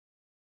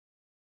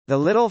The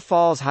Little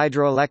Falls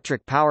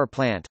Hydroelectric Power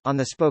Plant, on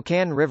the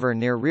Spokane River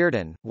near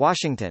Reardon,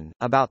 Washington,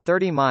 about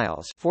 30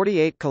 miles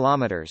 48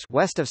 kilometers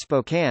west of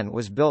Spokane,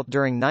 was built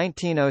during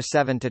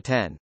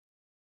 1907–10.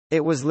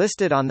 It was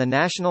listed on the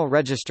National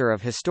Register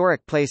of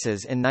Historic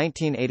Places in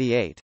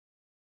 1988.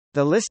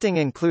 The listing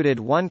included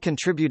 1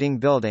 contributing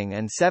building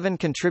and 7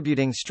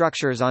 contributing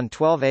structures on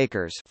 12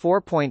 acres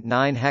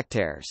 (4.9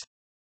 hectares).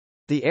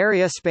 The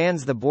area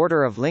spans the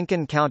border of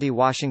Lincoln County,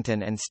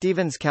 Washington and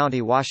Stevens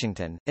County,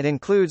 Washington. It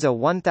includes a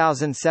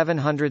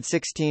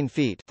 1,716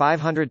 feet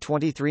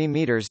 (523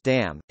 meters)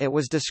 dam. It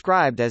was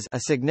described as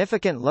a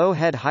significant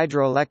low-head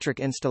hydroelectric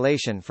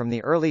installation from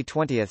the early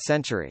 20th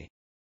century.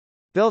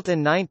 Built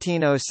in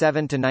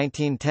 1907 to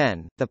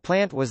 1910, the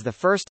plant was the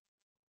first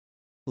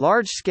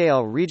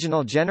large-scale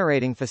regional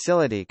generating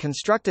facility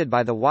constructed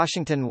by the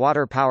Washington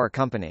Water Power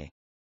Company.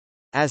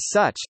 As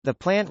such, the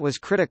plant was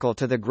critical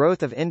to the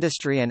growth of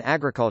industry and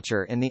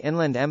agriculture in the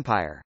Inland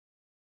Empire.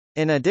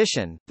 In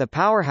addition, the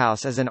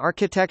powerhouse is an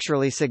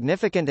architecturally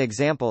significant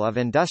example of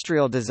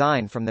industrial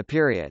design from the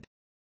period.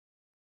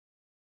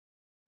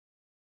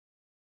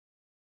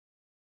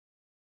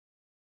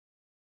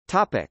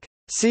 Topic.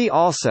 See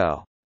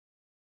also: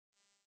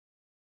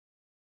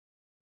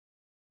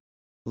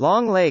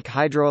 Long Lake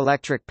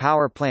Hydroelectric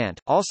Power Plant,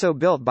 also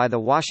built by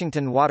the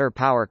Washington Water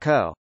Power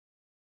Co.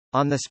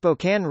 on the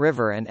Spokane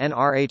River and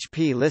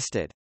NRHP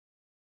listed.